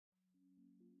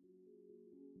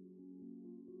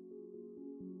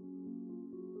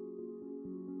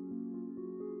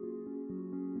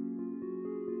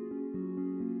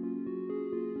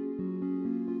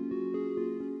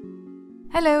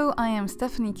Hello, I am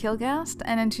Stephanie Kilgast,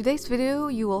 and in today's video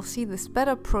you will see the sped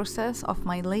up process of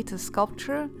my latest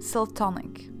sculpture,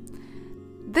 Cyltonic.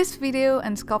 This video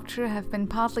and sculpture have been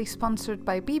partly sponsored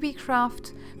by BB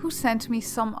Craft, who sent me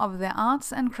some of their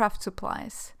arts and craft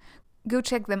supplies. Go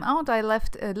check them out, I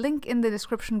left a link in the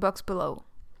description box below.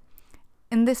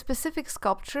 In this specific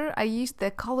sculpture I used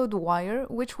their colored wire,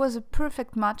 which was a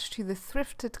perfect match to the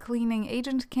thrifted cleaning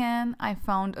agent can I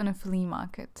found on a flea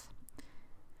market.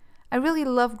 I really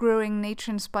love growing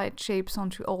nature-inspired shapes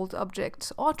onto old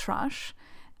objects or trash,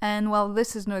 and well,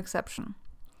 this is no exception.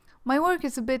 My work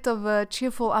is a bit of a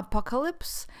cheerful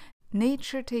apocalypse,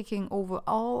 nature taking over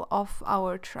all of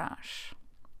our trash.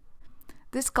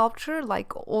 This sculpture,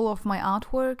 like all of my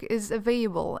artwork, is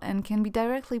available and can be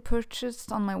directly purchased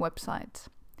on my website.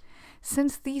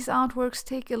 Since these artworks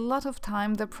take a lot of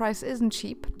time, the price isn't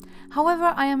cheap.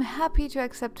 However, I am happy to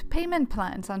accept payment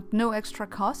plans and no extra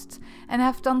costs, and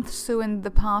have done so in the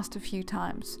past a few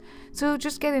times. So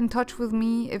just get in touch with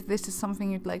me if this is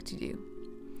something you'd like to do.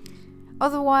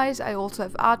 Otherwise, I also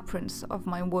have art prints of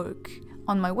my work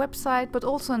on my website, but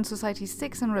also on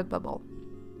Society6 and Redbubble.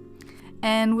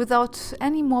 And without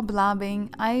any more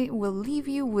blabbing, I will leave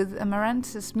you with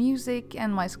Amaranth's music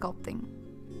and my sculpting.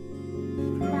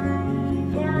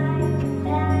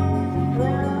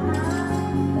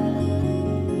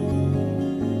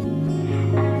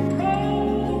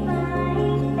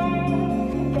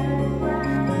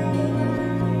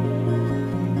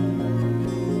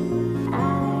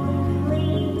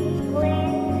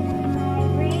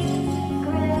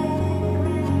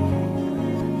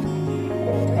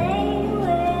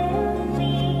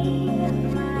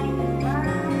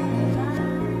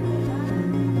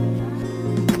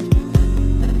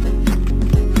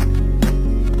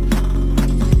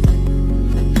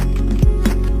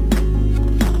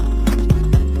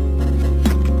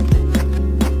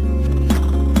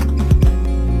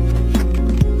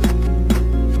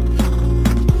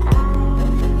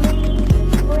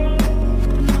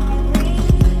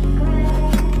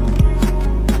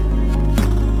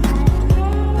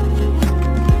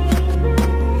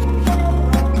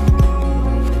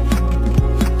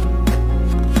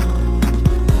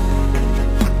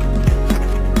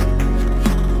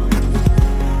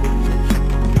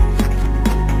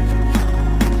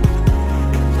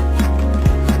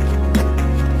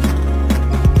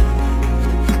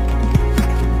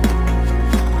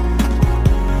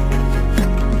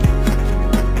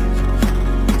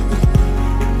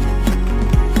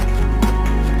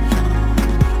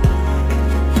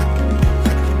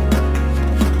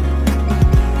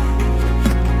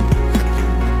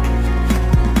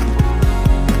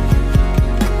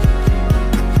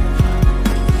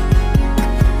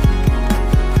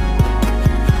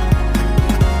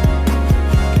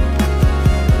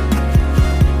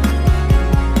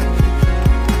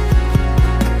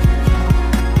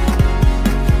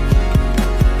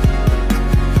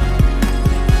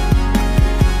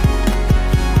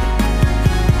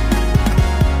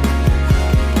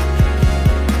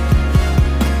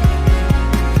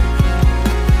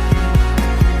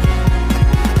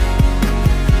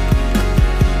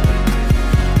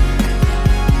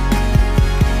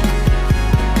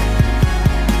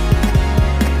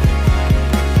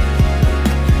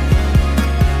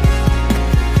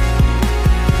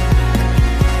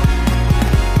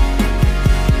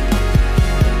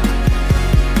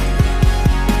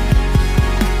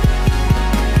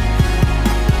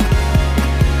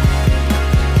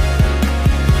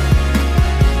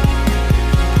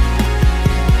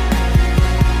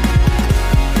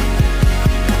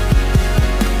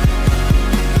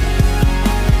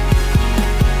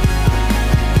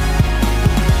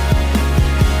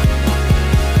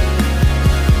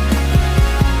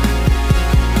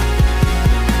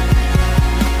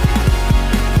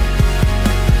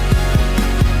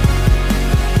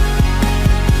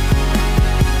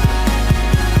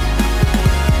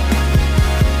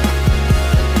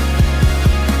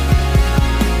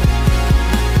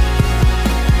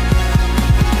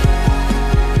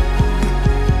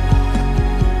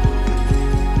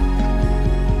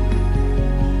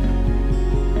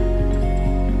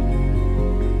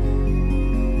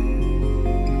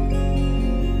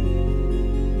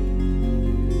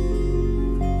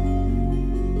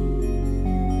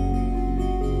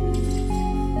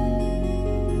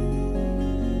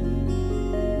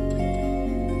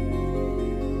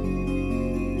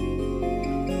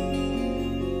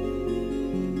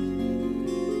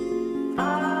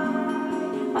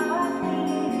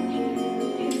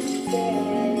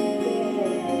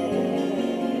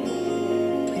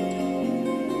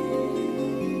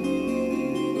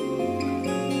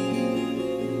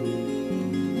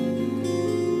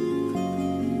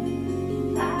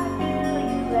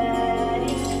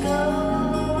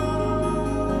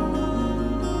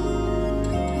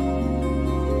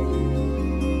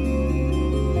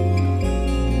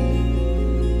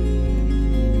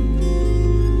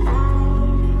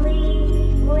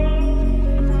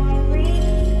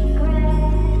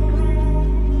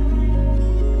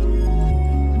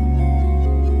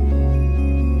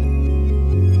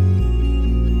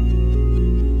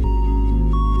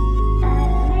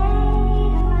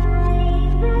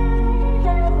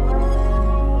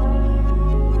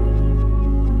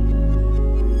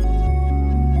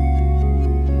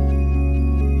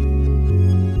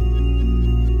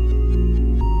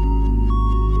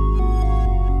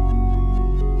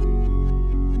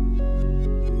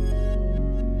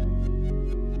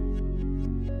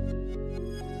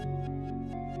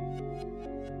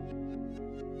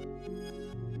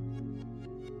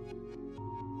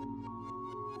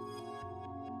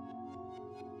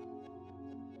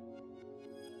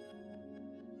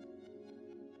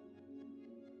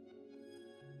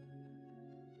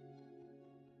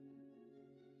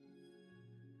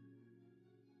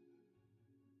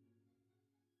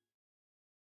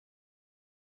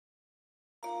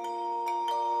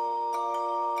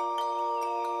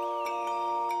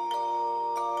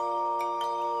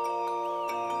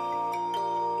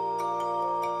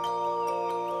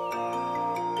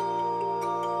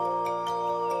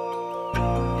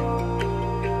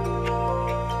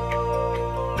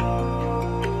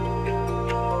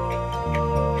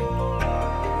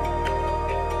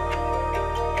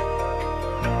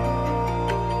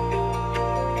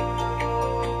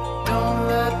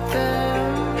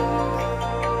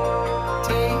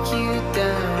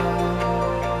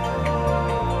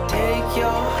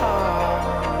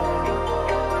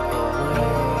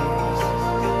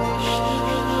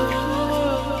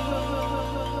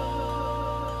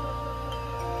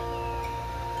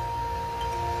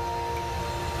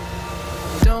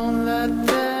 Don't let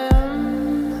them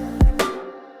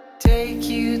take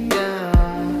you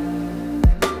down.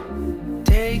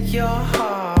 Take your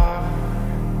heart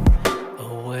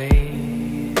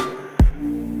away.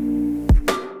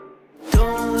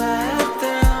 Don't let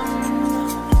them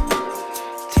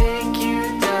take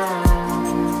you down.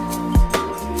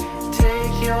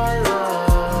 Take your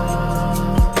love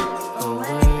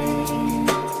away.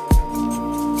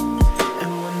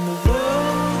 And when the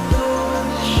world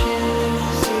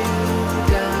pushes you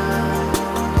down,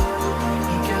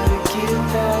 you gotta get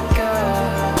back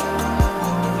up.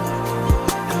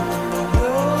 And when the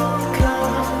world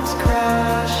comes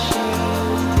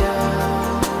crashing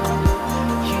down,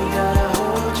 you gotta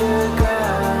hold your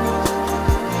ground.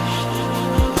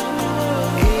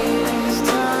 It is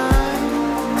time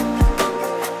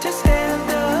to stand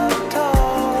up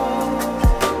tall.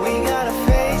 We gotta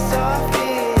face our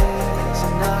fears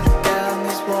and knock down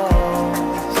these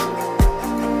walls.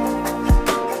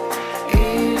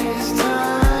 It is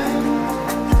time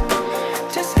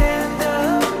to stand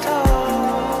up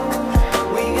tall.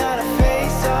 We gotta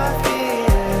face our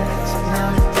fears and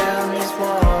knock down these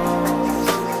walls.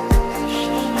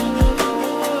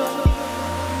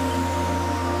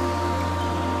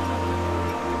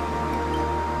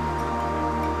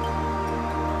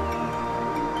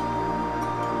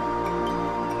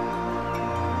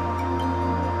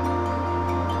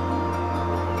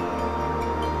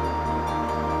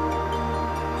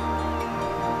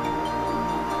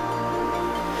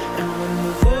 And when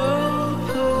the world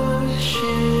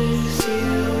pushes you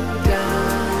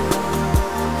down,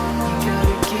 you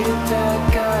gotta get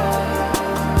back up.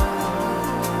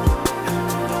 And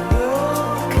when the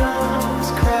world comes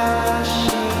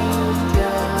crashing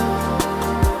down,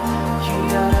 you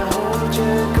gotta hold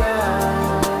your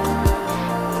ground.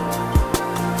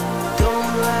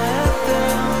 Don't let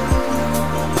them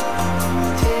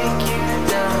take you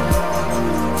down.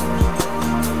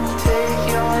 Take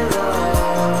your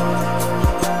love.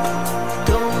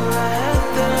 Don't let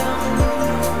them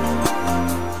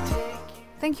take you.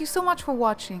 Thank you so much for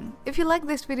watching. If you like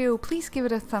this video, please give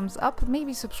it a thumbs up,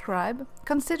 maybe subscribe.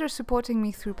 Consider supporting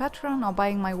me through Patreon or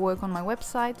buying my work on my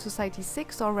website,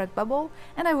 Society6 or Redbubble,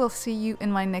 and I will see you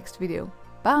in my next video.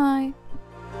 Bye!